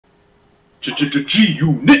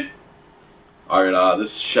G-Unit! Alright, this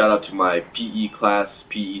is shout out to my PE class,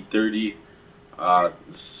 PE 30.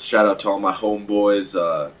 Shout out to all my homeboys,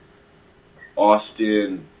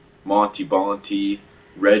 Austin, Monty Bonty,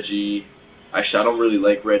 Reggie. Actually, I don't really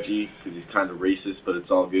like Reggie because he's kind of racist, but it's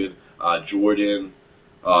all good. Jordan,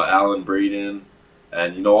 Alan Braden,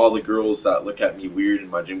 and all the girls that look at me weird in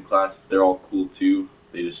my gym class, they're all cool too.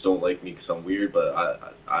 They just don't like me because I'm weird, but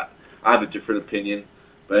I have a different opinion.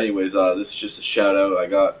 But anyways, this is just a shout out. I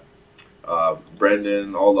got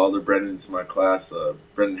Brendan, all the other Brendans in my class,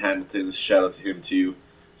 Brendan Hamilton, this shout out to him too.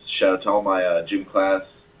 Shout out to all my gym class.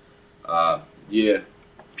 Yeah,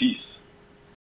 peace.